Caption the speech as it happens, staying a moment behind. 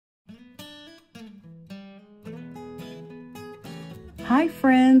Hi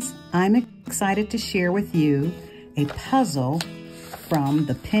friends, I'm excited to share with you a puzzle from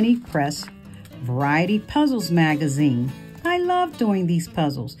the Penny Press Variety Puzzles magazine. I love doing these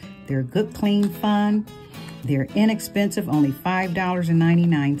puzzles. They're good, clean fun. They're inexpensive, only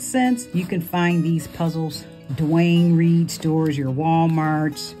 $5.99. You can find these puzzles Dwayne Reed stores, your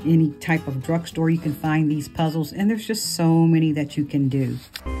Walmarts, any type of drugstore. You can find these puzzles, and there's just so many that you can do.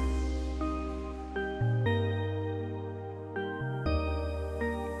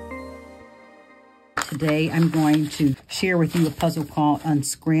 Today I'm going to share with you a puzzle called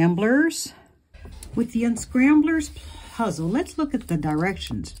Unscramblers. With the Unscramblers puzzle, let's look at the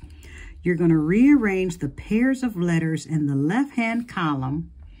directions. You're going to rearrange the pairs of letters in the left-hand column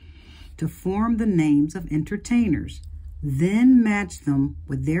to form the names of entertainers. Then match them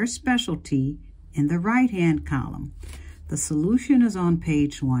with their specialty in the right-hand column. The solution is on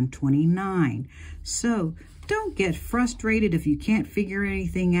page 129. So don't get frustrated if you can't figure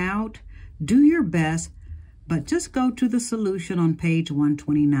anything out. Do your best, but just go to the solution on page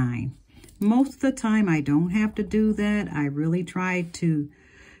 129. Most of the time, I don't have to do that. I really try to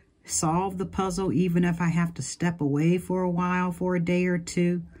solve the puzzle, even if I have to step away for a while, for a day or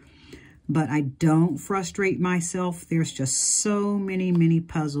two. But I don't frustrate myself. There's just so many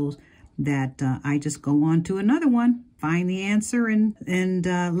puzzles that I just go on to another one, find the answer, and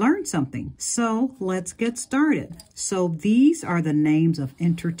learn something. So let's get started. So these are the names of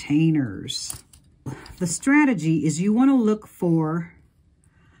entertainers. The strategy is you want to look for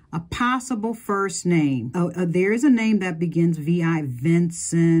a possible first name. There is a name that begins V-I,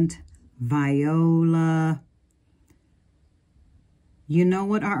 Vincent, Viola. You know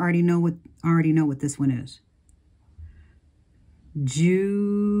what? I already know what this one is. Julia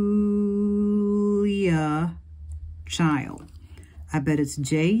Child. I bet it's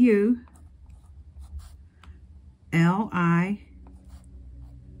J-U-L-I-A.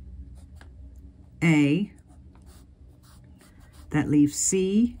 That leaves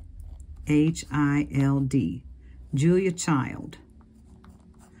C-H-I-L-D. Julia Child.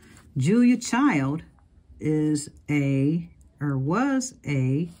 Julia Child is was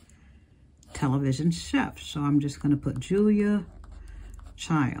a television chef. So I'm just going to put Julia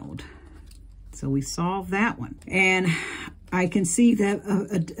Child. So we solved that one. And I can see that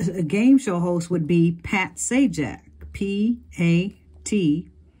a game show host would be Pat Sajak. P-A-T-S-A-J-A-K.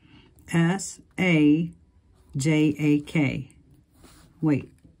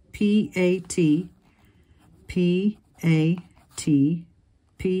 Wait.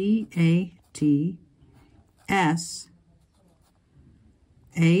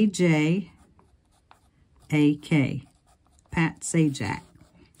 Pat Sajak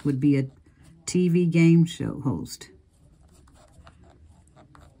would be a TV game show host.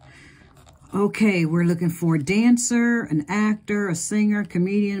 Okay, we're looking for a dancer, an actor, a singer,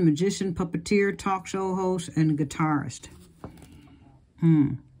 comedian, magician, puppeteer, talk show host, and a guitarist.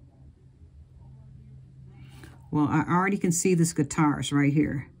 Well, I already can see this guitarist right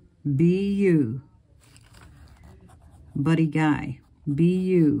here. B-U. Buddy Guy.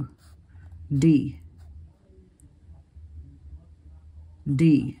 B-U-D.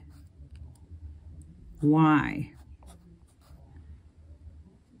 D. Y.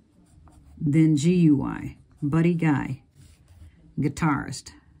 Then G-U-Y. Buddy Guy.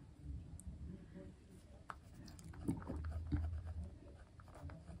 Guitarist.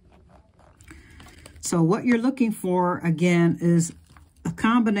 So what you're looking for, again, is a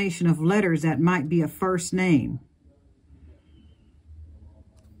combination of letters that might be a first name.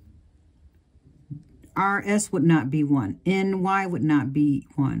 R-S would not be one. N-Y would not be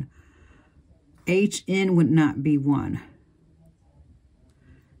one. H-N would not be one.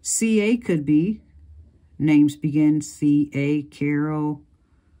 C-A could be. Names begin C-A, Carol.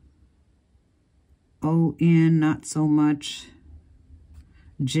 O-N, not so much.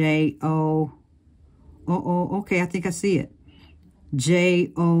 J-O. Okay, I think I see it.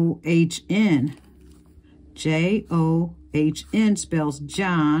 J-O-H-N. J-O-H-N spells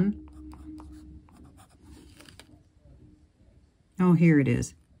John. Oh, here it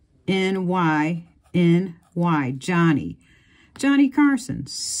is. N-Y-N-Y, Johnny. Johnny Carson.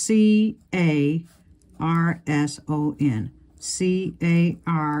 C-A-R-S-O-N. C-A-R-S-O-N.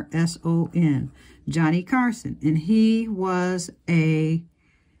 Johnny Carson. And he was a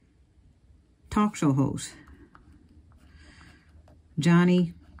talk show host.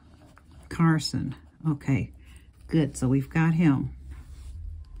 Johnny Carson. Okay, good. So we've got him.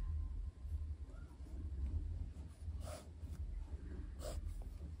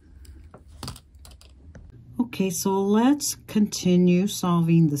 Okay, so let's continue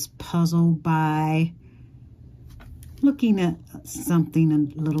solving this puzzle by looking at something a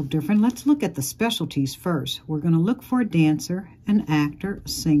little different. Let's look at the specialties first. We're going to look for a dancer, an actor, a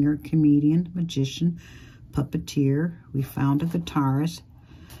singer, comedian, magician, puppeteer. We found a guitarist.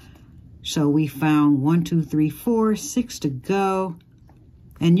 So we found 1, 2, 3, 4, 6 to go.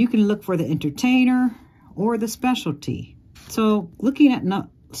 And you can look for the entertainer or the specialty. So looking at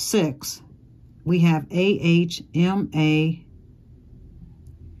 6, we have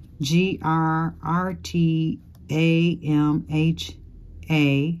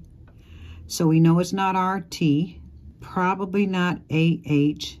AHMAGRRTAMHA. So we know it's not RT. Probably not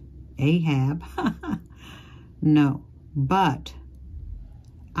Ahab. No. But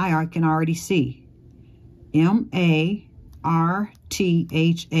I can already see. MARTHA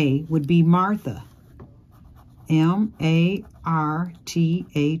would be Martha. MARTHA.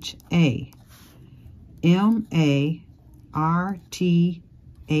 MARTHA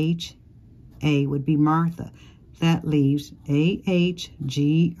would be Martha. That leaves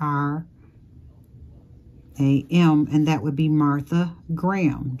AHGRAM, and that would be Martha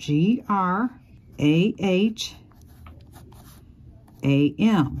Graham. GRAHAM.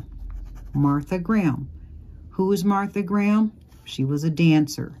 Martha Graham. Who is Martha Graham? She was a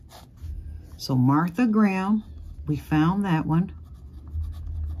dancer. So Martha Graham, we found that one.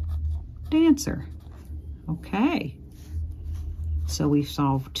 Dancer. Okay. So we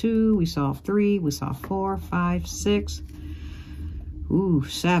solved 2, we solved 3, we solved 4, 5, 6. Ooh,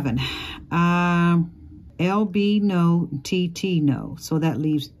 7. LB no, TT no. So that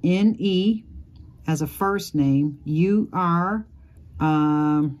leaves NE as a first name. UR,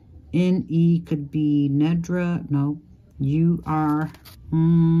 NE could be Nedra, no. UR,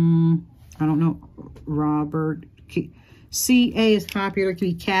 I don't know, Robert. CA is popular, it could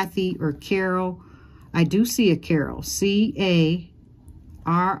be Kathy or Carol. I do see a Carol. CAROLB.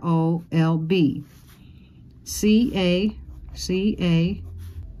 CAROLB.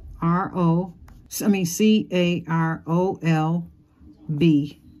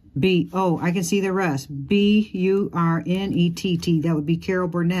 Oh, I can see the rest. BURNETT. That would be Carol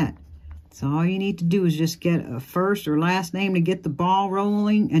Burnett. So all you need to do is just get a first or last name to get the ball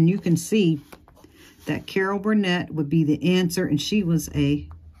rolling, and you can see that Carol Burnett would be the answer, and she was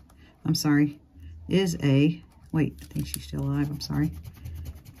wait, I think she's still alive, I'm sorry.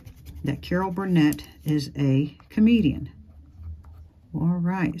 That Carol Burnett is a comedian. All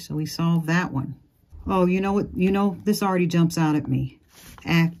right, so we solved that one. Oh, you know what? You know, this already jumps out at me.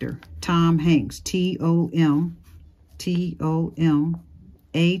 Actor, Tom Hanks, TOMHANKS,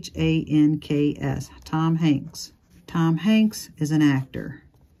 Tom Hanks. Tom Hanks is an actor.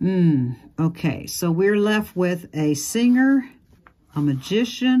 Okay, so we're left with a singer, a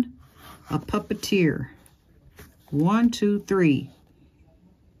magician, a puppeteer. 1, 2, 3.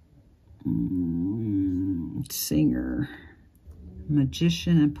 Singer,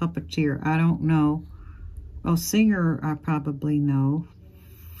 magician, and puppeteer. I don't know. Oh, singer, I probably know.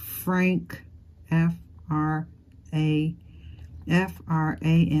 Frank, F-R-A-F-R-A-N-K,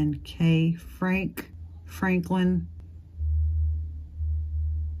 Franklin.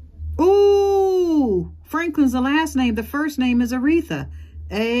 Ooh, Franklin's the last name. The first name is Aretha.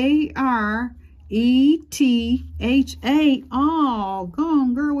 A-R-E-T-H-A. Oh, go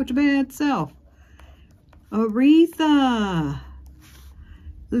on, girl, with your bad self. Aretha.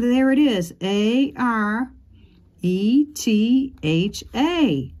 There it is. A-R-E-T-H-A.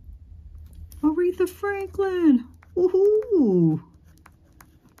 Aretha Franklin. Woohoo.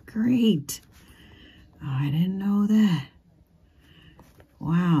 Great. Oh, I didn't know that.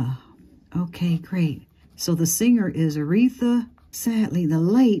 Wow. Okay, great. So the singer is Aretha, sadly, the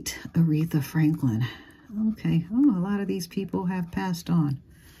late Aretha Franklin. Okay. Oh, a lot of these people have passed on.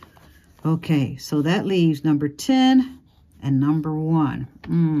 Okay, so that leaves number 10 and number 1.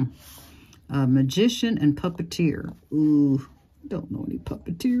 A magician and puppeteer. Ooh, don't know any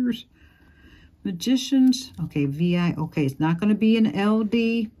puppeteers. Magicians. Okay, VI. Okay, it's not going to be an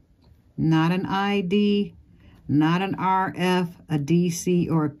LD, not an ID, not an RF, a DC,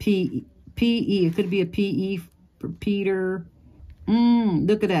 or a PE. It could be a PE for Peter.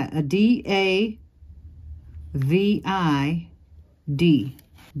 Look at that. A D-A-V-I-D.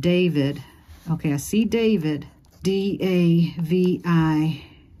 David. Okay, I see David. D-A-V-I.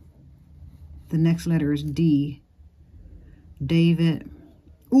 The next letter is D. David.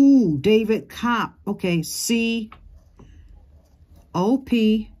 Ooh, David Cop. Okay, C-O-P.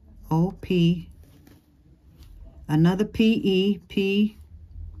 O-P. Another P-E. P-E.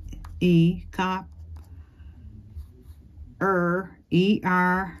 Cop.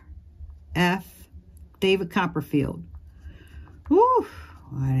 E-R-F. David Copperfield. Woo!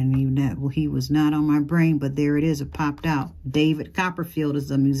 I didn't even that he was not on my brain, but there it is. It popped out. David Copperfield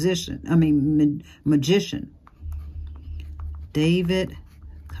is a magician. David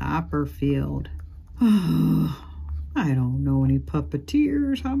Copperfield. Oh, I don't know any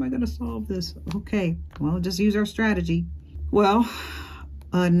puppeteers. How am I going to solve this? Okay, well, just use our strategy. Well,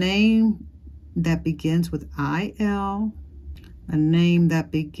 a name that begins with I-L, a name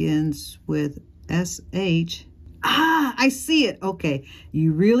that begins with S-H. Ah, I see it. Okay,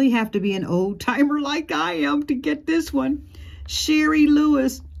 you really have to be an old timer like I am to get this one. Sherry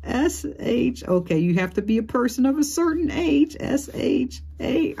Lewis, S-H. Okay, you have to be a person of a certain age.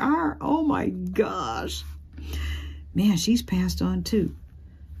 S-H-A-R. Oh my gosh. Man, she's passed on too.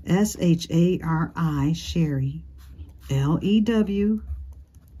 S-H-A-R-I, Sherry. L-E-W-I-S.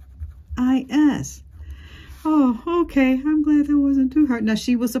 Oh, okay. I'm glad that wasn't too hard. Now,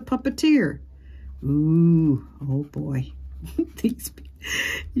 she was a puppeteer. Ooh, oh boy.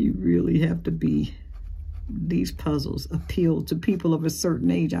 You really have to be, these puzzles appeal to people of a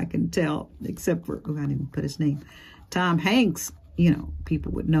certain age, I can tell, except for, oh, I didn't even put his name. Tom Hanks, you know,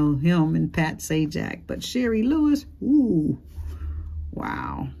 people would know him, and Pat Sajak, but Sherry Lewis, ooh,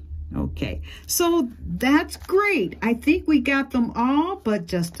 wow. Okay, so that's great. I think we got them all, but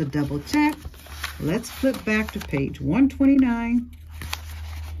just to double check, let's flip back to page 129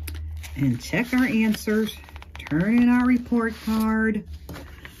 and check our answers. Turn in our report card.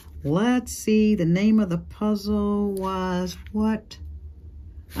 Let's see, the name of the puzzle was what?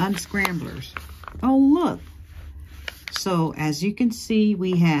 Unscramblers. Oh, look. So, as you can see,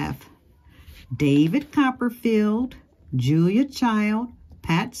 we have David Copperfield, Julia Child,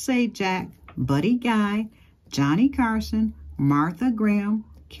 Pat Sajak, Buddy Guy, Johnny Carson, Martha Graham,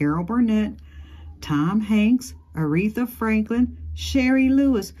 Carol Burnett, Tom Hanks, Aretha Franklin, Sherry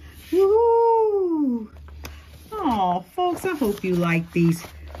Lewis. Woo! Oh, folks, I hope you like these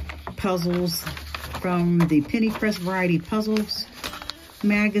puzzles from the Penny Press Variety Puzzles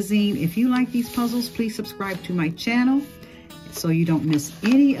magazine. If you like these puzzles, please subscribe to my channel so you don't miss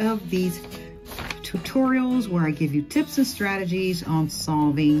any of these tutorials where I give you tips and strategies on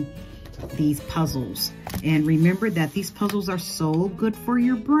solving these puzzles. And remember that these puzzles are so good for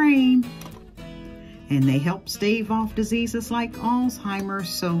your brain, and they help stave off diseases like Alzheimer's.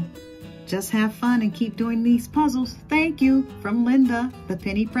 So just have fun and keep doing these puzzles. Thank you from Linda, the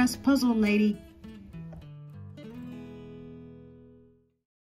Penny Press Puzzle Lady.